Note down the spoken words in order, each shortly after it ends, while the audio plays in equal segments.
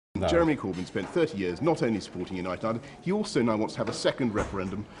No. Jeremy Corbyn spent 30 years not only supporting United Ireland, he also now wants to have a second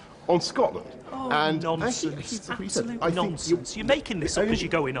referendum on Scotland. Oh, and nonsense. Absolute nonsense. You're making this up as you're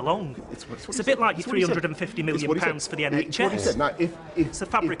going along. It's a bit like your £350 million for the NHS. It's what he said. Now, it's a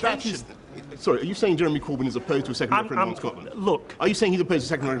fabrication. Sorry, are you saying Jeremy Corbyn is opposed to a second referendum on Scotland? Look. Are you saying he's opposed to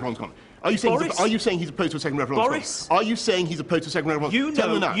a second referendum on Scotland? Are you saying he's opposed to a second referendum on Scotland? Are you saying he's opposed to a second referendum on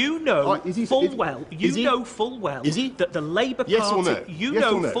Scotland? You know full well that the Labour Party, yes or no? You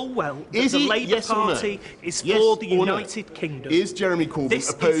know full well that the Labour Party is for the United Kingdom. Is Jeremy Corbyn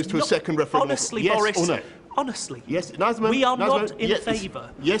opposed to a second referendum? Honestly, Boris, honestly, we are not in favour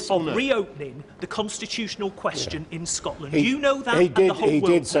of reopening the constitutional question in Scotland. You know that, and the whole world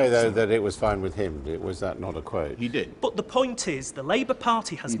did say, though, that it was fine with him. Was that not a quote? He did. But the point is, the Labour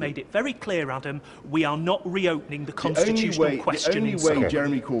Party has made it very clear, Adam, we are not reopening the constitutional question in Scotland. The only way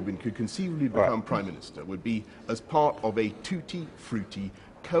Jeremy Corbyn could conceivably become Prime Minister would be as part of a tutti-frutti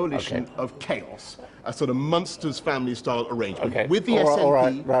coalition of chaos, a sort of Munsters family-style arrangement with the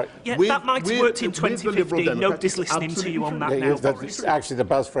SNP. Yeah, that might have worked in 2015. Nobody's listening to you on that now. Actually, the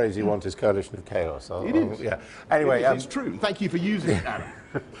buzz phrase you want is coalition of chaos. It is. Yeah. Anyway, it's true. Thank you for using it, Adam.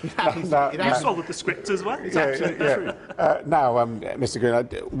 You followed the script as well. It's absolutely true. Now, Mr. Gwynne,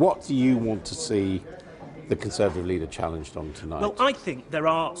 what do you want to see the Conservative leader challenged on tonight? Well, I think there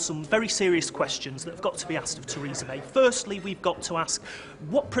are some very serious questions that have got to be asked of Theresa May. Firstly, we've got to ask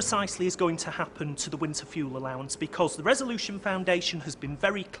what precisely is going to happen to the winter fuel allowance, because the Resolution Foundation has been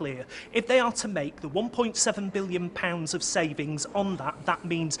very clear. If they are to make the £1.7 billion of savings on that, that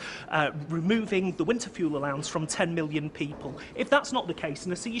means removing the winter fuel allowance from 10 million people. If that's not the case,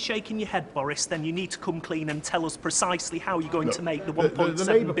 and I see you shaking your head, Boris, then you need to come clean and tell us precisely how you're going to make the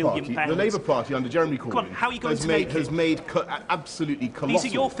 £1.7 billion. The Labour Party under Jeremy Corbyn how are you going to make has made absolutely colossal.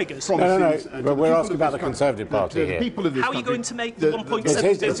 These are your figures. No, but we're asking about the Conservative Party here. How are you going to make the 1.7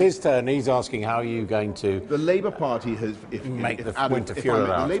 billion? It's his turn. He's asking how are you going to... The Labour Party has... make the winter fuel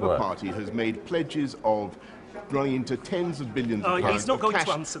allowance The Labour Party has made pledges of running into tens of billions of pounds he's not going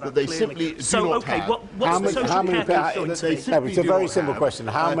to answer that, they simply do not have. What's the social care package going to be? It's a very simple question.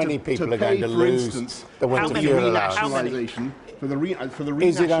 How many people are going to lose the winter fuel allowance?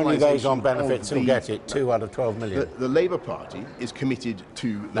 Is it only those on benefits who get it? 2 out of 12 million. The Labour Party is committed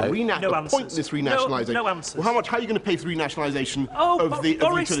to the pointless renationalisation. No answers. Well, how are you going to pay for the renationalisation of the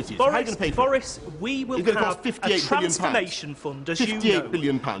utilities? How are you going to pay for Boris, we will have a transformation fund, as you know. £58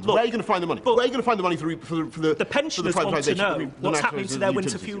 billion. Where are you going to find the money? Where are you going to find the money for the pensioners want to know what's happening to their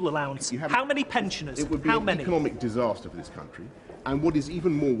winter fuel allowance. How many pensioners? It would be an economic disaster for this country. And what is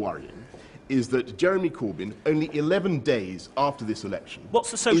even more worrying is that Jeremy Corbyn, only 11 days after this election,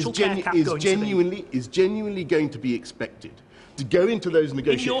 what's the social care cap going to be? Is genuinely going to be expected to go into those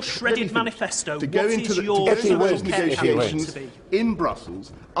negotiations. In your shredded manifesto, to go into those negotiations in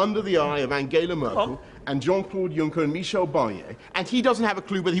Brussels under the eye of Angela Merkel and Jean-Claude Juncker and Michel Barnier, and he doesn't have a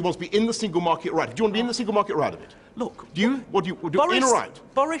clue whether he wants to be in the single market or out. Do you want to be in the single market or out of it? Look, do you? What do you? Boris, in or out?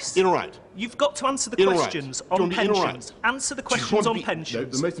 Boris, in or out? You've got to answer the questions on pensions. Answer the questions on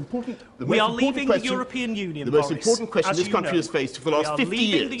pensions. No, the most important. We are leaving the European Union. The most important question this country has faced for the last 50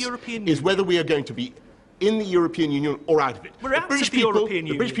 years is whether we are going to be in the European Union or out of it. We're out of the European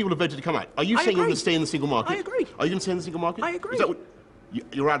Union. The British people have voted to come out. Are you saying you're going to stay in the single market? I agree. Are you going to stay in the single market? I agree. Is that what,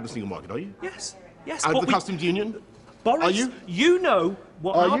 you're out of the single market, are you? Yes. Yes. Out of the customs union? Boris, are you? You know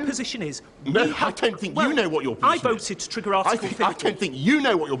what our position is. No, I don't think you know what your position is. I voted to trigger Article 50. I don't think you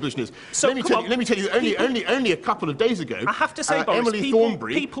know what your position is. So let me tell you, only a couple of days ago, I have to say, Boris, Emily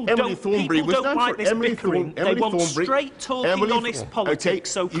Thornbury don't like this bickering. They want straight talking, honest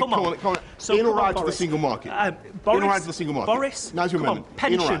politics. So come on. In or out of the single market? In or out of the single market? Boris, now's your moment.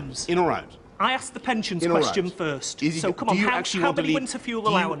 Pensions. In or out? I asked the pensions question first. So come on, how many winter fuel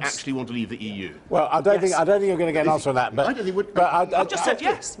allowance? Do you actually want to leave the EU? Well, I don't think you're going to get an answer on that. But I don't think. I just said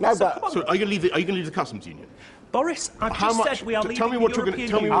yes. No, but so are you going to leave the customs union? Boris, I've just said we are leaving the European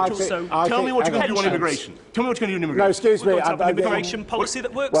Union. Tell me what you're going to do on immigration. Tell me what you're going to do on immigration. No, excuse me. We're going to have an immigration policy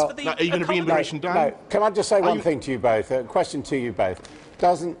that works for the Are you going to bring immigration down? No. Can I just say one thing to you both? A question to you both.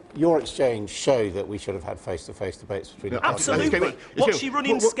 Doesn't your exchange show that we should have had face-to-face debates between the parties? Absolutely. What's she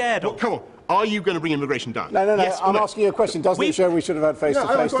running scared of? Come on. Are you going to bring immigration down? No. I'm asking you a question. Doesn't it show we should have had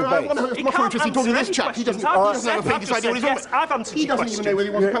face-to-face debates? I'm much more interested in talking to this chap. He doesn't have a faintest idea what he's I've answered He doesn't even know whether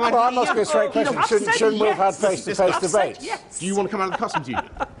he wants to come out. Well, I'm asking a straight question. Shouldn't we have had face-to-face debates? Do you want to come out of the customs union?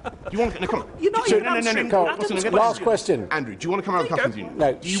 Do you want to come on? You're not even answering Last question. Andrew, do you want to come out of the customs union?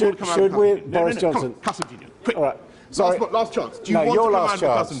 No. Should we, Boris Johnson? Customs union. Quick. All right. Sorry. Last chance. Do you no, want your to come last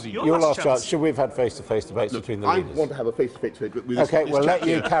out chance. of the Your last chance. Should we have had face-to-face debates between the leaders? I want to have a face-to-face debate with Okay, we'll let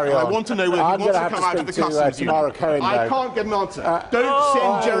you carry on. I want to know whether he wants to come out of the customs union. I can't get an answer. Don't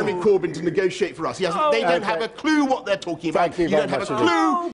send Jeremy Corbyn to negotiate for us. They don't have a clue what they're talking about. Thank you very much. Don't have a clue